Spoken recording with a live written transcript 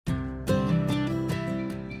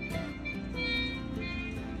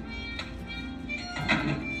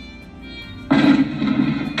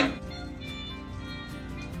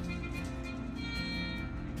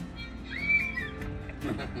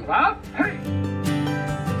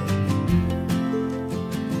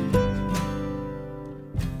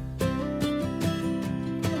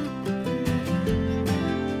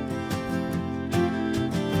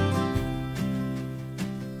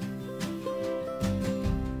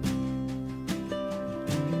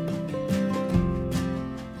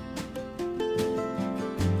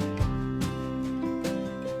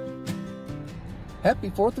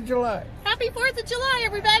Happy 4th of July. Happy 4th of July,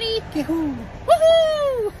 everybody. Yahoo!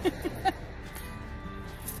 Woohoo!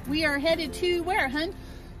 We are headed to where, hun?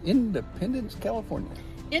 Independence, California.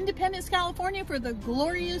 Independence, California for the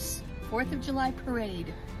glorious 4th of July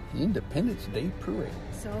parade. Independence Day Parade.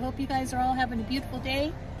 So I hope you guys are all having a beautiful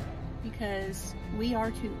day, because we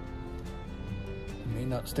are too. May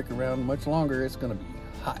not stick around much longer. It's going to be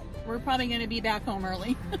hot. We're probably going to be back home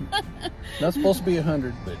early. Not supposed to be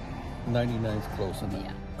 100, but 99 is close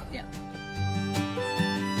enough. Yeah, yeah.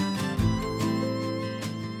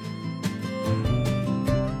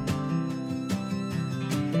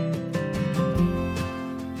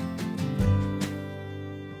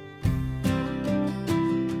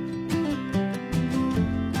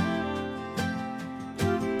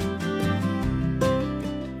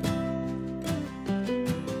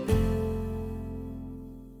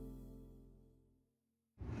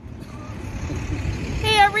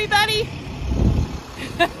 Everybody,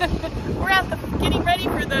 we're getting ready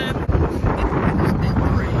for the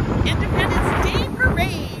Independence Day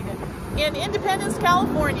Parade in Independence,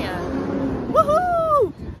 California.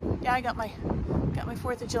 Woohoo! Yeah, I got my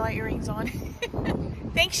 4th of July earrings on.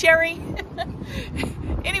 Thanks, Sherry.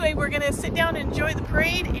 Anyway, we're gonna sit down and enjoy the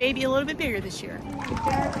parade. Maybe a little bit bigger this year.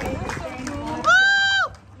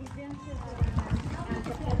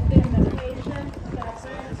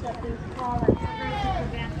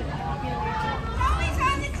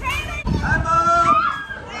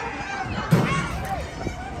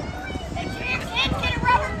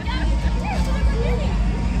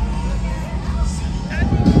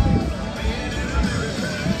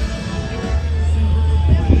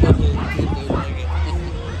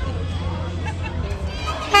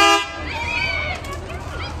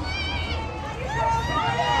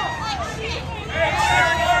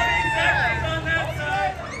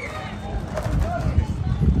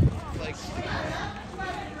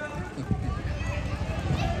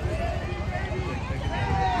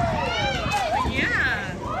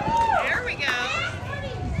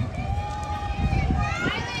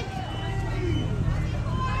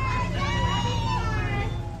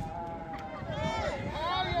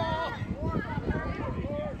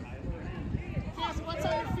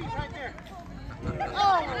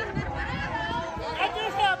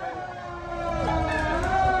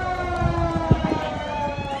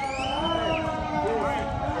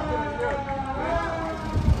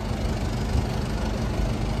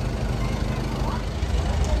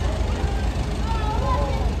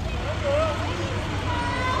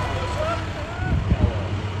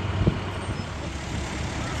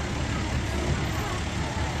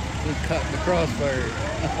 Caught in the crossfire.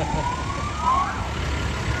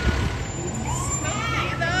 Smokey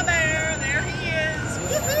the Bear, there he is.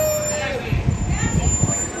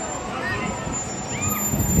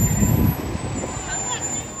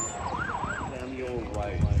 Samuel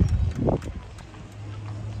Wright.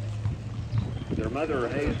 Their mother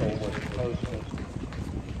Hazel was close.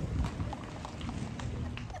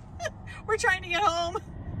 We're trying to get home.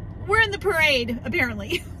 We're in the parade,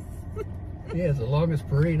 apparently. Yeah, it's the longest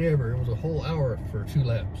parade ever. It was a whole hour for 2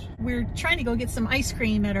 laps. We're trying to go get some ice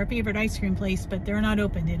cream at our favorite ice cream place, but they're not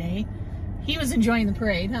open today. He was enjoying the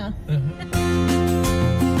parade, huh?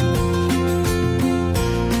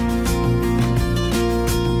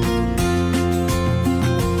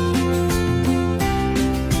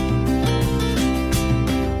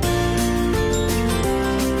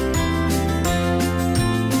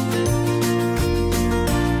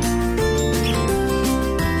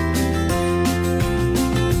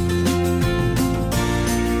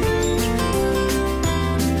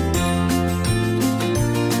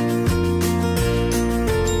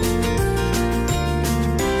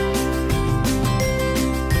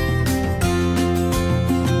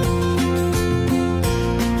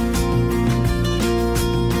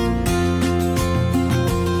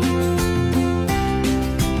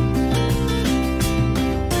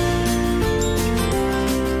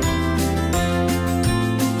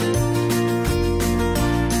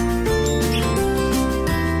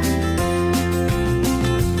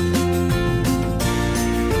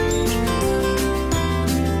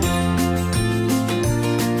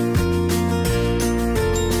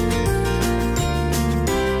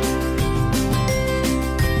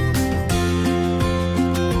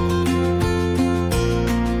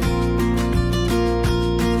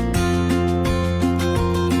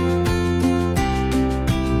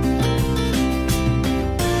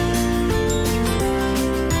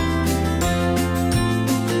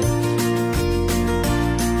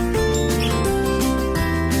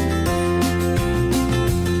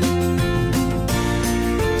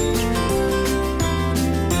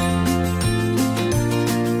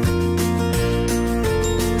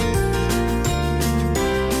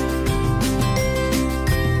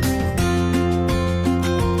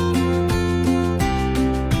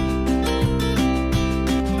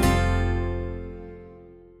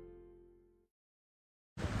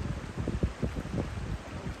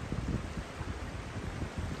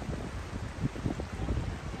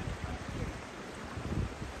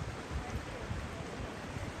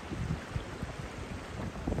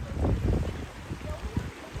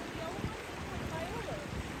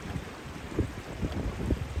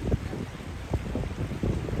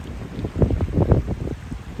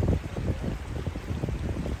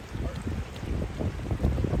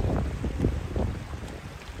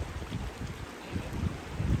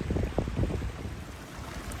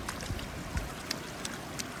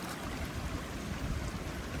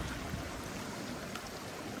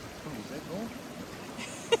 cold?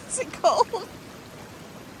 Is it cold?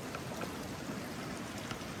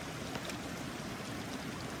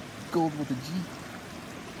 Gold with a G.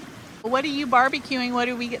 What are you barbecuing? What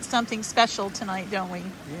do we get something special tonight, don't we?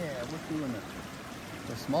 Yeah, we're doing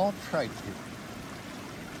a small tri-tip.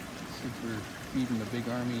 Since we're feeding a big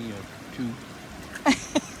army of 2.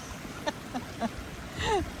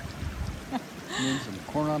 And then some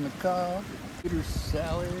corn on the cob, bitter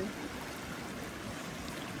salad.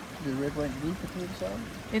 The red, white, and blue potato salad.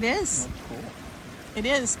 It is. That's cool. It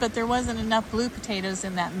is, but there wasn't enough blue potatoes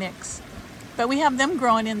in that mix. But we have them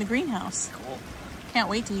growing in the greenhouse. Cool. Can't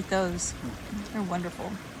wait to eat those. They're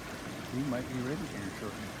wonderful. We might be ready here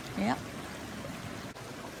shortly. Yeah.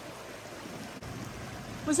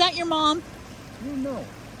 Was that your mom? I don't know.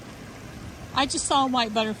 I just saw a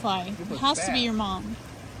white butterfly. It was has to be fat. your mom.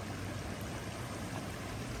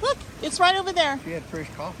 Look, it's right over there. She had fresh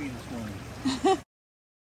coffee this morning.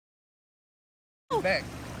 She's back.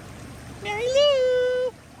 Mary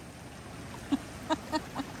Lou!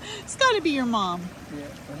 It's got to be your mom. Yeah, I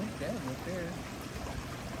think Dad's up there.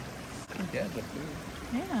 I think Dad's up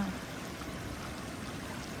there. Yeah.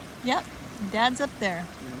 Yep, Dad's up there.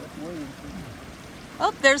 Yeah, that's waiting for me.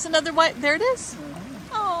 Oh, there's another white. There it is.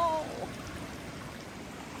 Oh.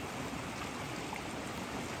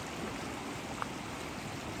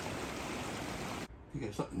 You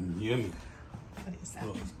got something yummy. What is that?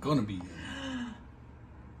 Well, it's gonna be yummy.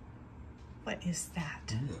 What is that?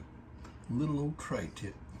 Yeah. Little old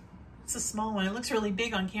tri-tip. It's a small one. It looks really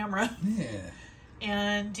big on camera. Yeah.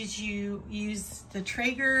 And did you use the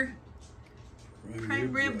Traeger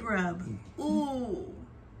prime rib rub? Ooh,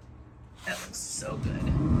 that looks so good.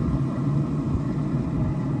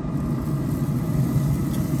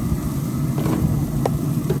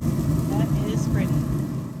 That is pretty.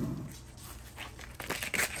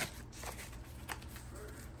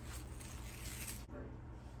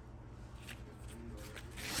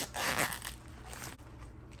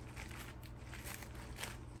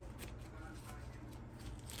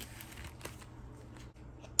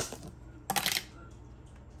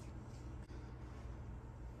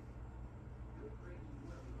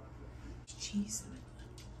 Cheese in it.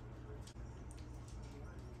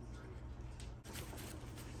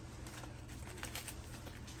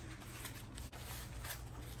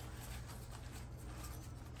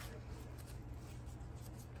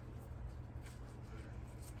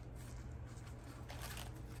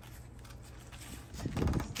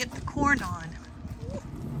 Get the corn on.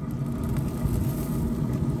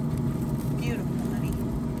 Beautiful, honey.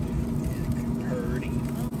 Pretty.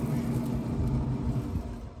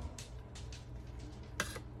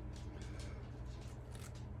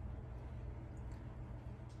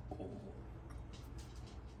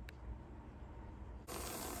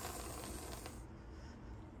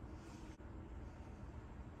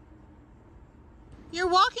 You're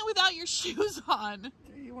walking without your shoes on.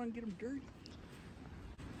 You want to get them dirty?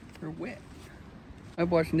 They're wet. I've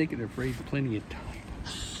watched Naked and Afraid plenty of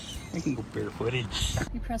times. I can go barefooted.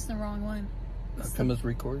 You pressed the wrong one. How come it's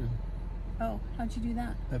recorded? Oh, how'd you do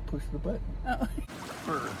that? I pushed the button. Oh.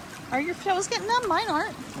 Fur. Are your toes getting numb? Mine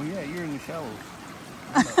aren't. Well, yeah, you're in the shallows.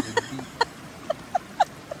 I'm not in the deep.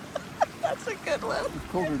 That's a good one. It's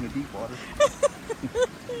colder in the deep water.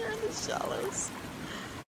 You're in the shallows.